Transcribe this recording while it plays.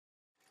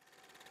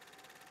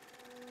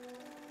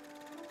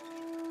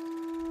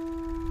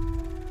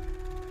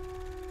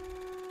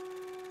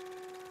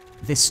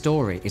This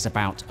story is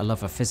about a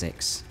love of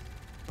physics,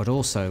 but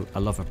also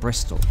a love of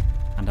Bristol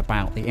and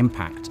about the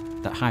impact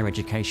that higher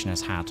education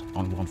has had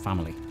on one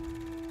family.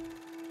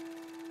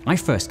 I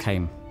first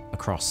came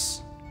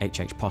across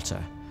H.H.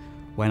 Potter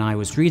when I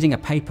was reading a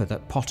paper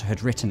that Potter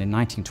had written in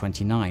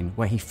 1929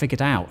 where he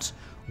figured out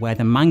where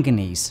the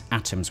manganese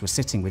atoms were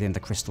sitting within the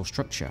crystal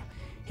structure.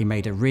 He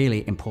made a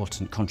really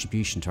important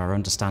contribution to our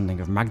understanding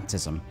of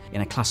magnetism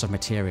in a class of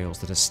materials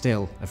that are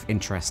still of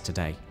interest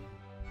today.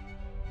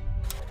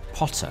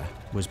 Potter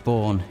was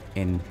born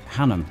in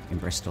Hanham in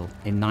Bristol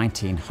in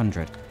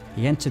 1900.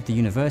 He entered the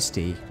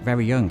university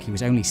very young, he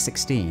was only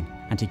 16,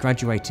 and he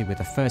graduated with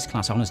a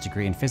first-class honours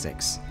degree in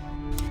physics.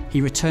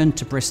 He returned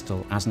to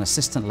Bristol as an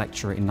assistant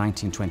lecturer in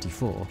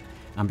 1924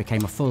 and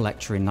became a full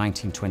lecturer in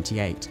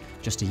 1928,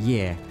 just a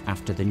year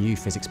after the new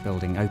physics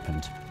building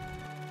opened.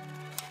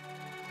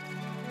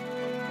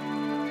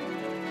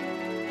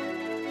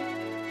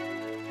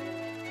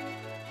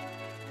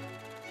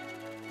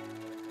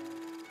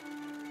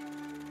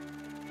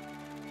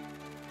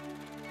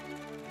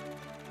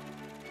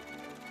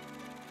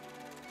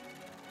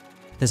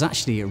 There's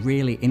actually a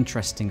really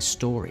interesting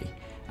story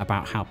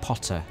about how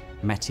Potter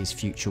met his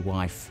future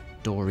wife,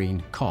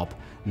 Doreen Cobb,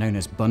 known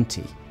as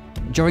Bunty.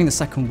 During the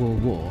Second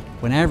World War,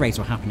 when air raids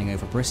were happening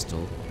over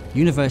Bristol,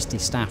 university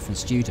staff and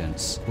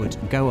students would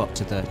go up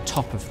to the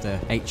top of the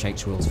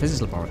H.H. Wills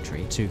Physics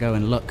Laboratory to go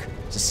and look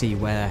to see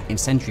where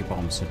incendiary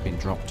bombs had been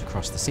dropped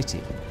across the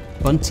city.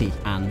 Bunty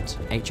and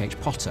H.H.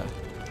 Potter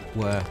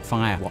were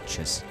fire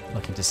watchers,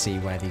 looking to see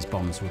where these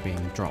bombs were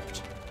being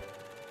dropped.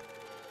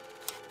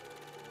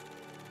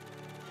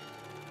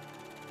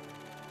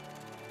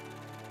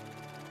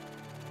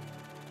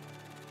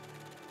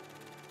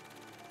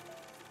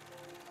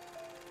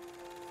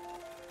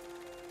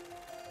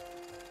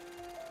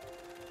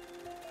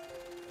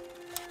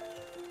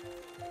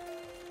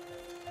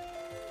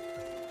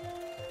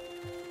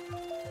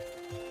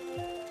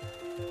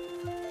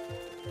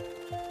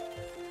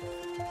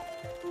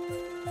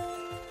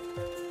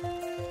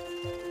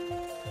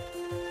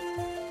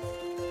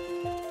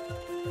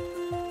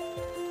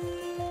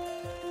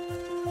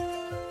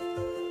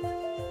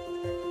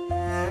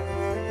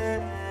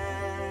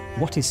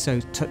 What is so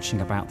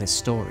touching about this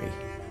story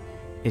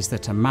is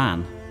that a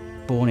man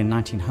born in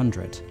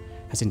 1900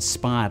 has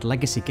inspired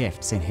legacy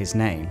gifts in his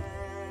name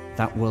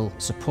that will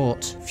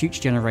support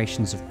future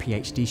generations of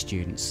PhD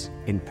students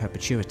in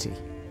perpetuity.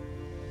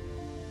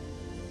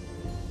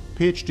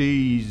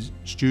 PhD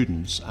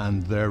students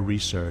and their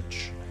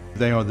research,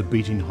 they are the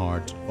beating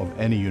heart of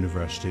any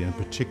university, and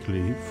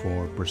particularly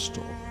for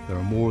Bristol. There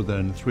are more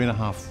than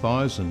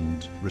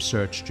 3,500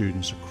 research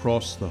students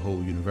across the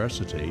whole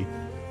university.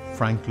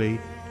 Frankly,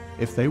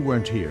 if they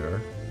weren't here,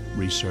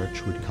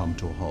 research would come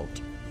to a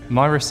halt.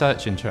 My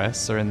research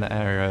interests are in the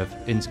area of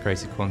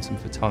integrated quantum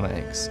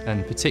photonics,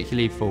 and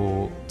particularly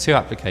for two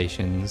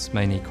applications,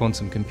 mainly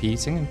quantum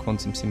computing and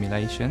quantum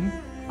simulation.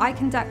 I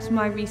conduct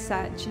my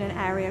research in an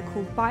area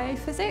called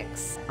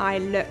biophysics. I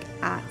look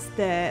at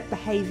the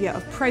behaviour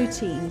of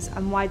proteins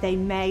and why they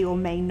may or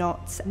may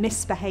not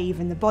misbehave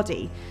in the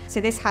body. So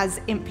this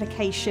has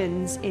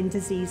implications in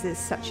diseases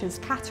such as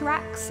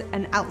cataracts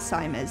and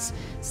Alzheimer's.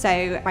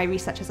 So my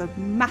research has a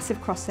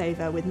massive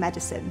crossover with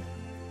medicine.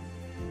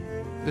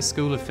 The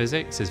School of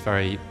Physics is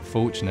very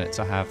fortunate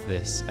to have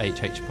this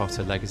H.H.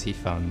 Potter Legacy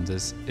Fund,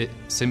 as it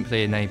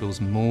simply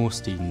enables more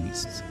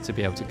students to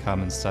be able to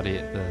come and study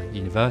at the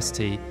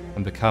university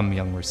and become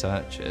young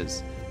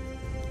researchers.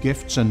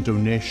 Gifts and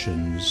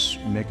donations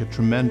make a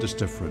tremendous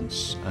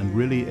difference and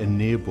really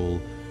enable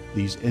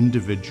these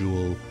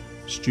individual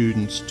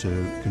students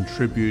to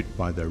contribute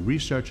by their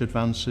research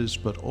advances,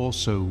 but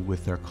also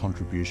with their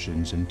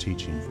contributions in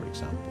teaching, for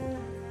example.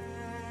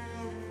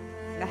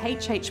 The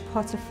H.H.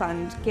 Potter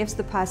Fund gives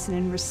the person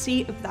in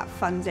receipt of that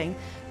funding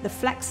the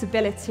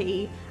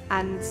flexibility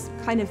and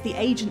kind of the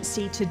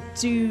agency to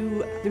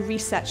do the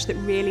research that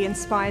really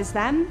inspires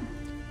them.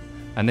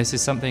 And this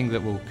is something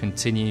that will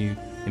continue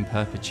in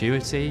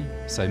perpetuity,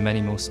 so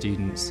many more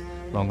students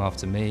long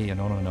after me and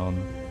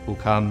on will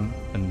come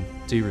and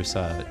do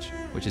research,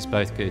 which is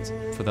both good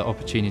for the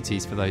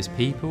opportunities for those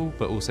people,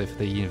 but also for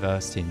the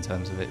university in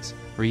terms of its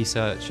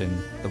research and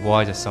the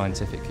wider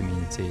scientific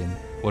community and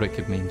what it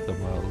could mean for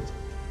the world.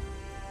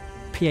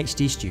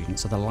 PhD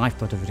students are the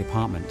lifeblood of the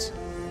department.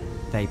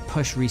 They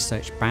push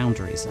research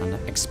boundaries and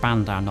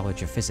expand our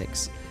knowledge of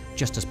physics,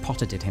 just as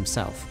Potter did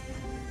himself.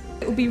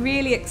 It will be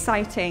really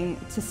exciting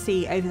to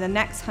see over the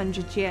next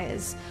 100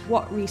 years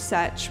what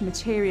research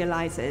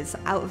materialises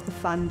out of the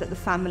fund that the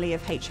family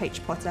of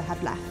H.H. Potter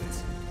have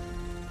left.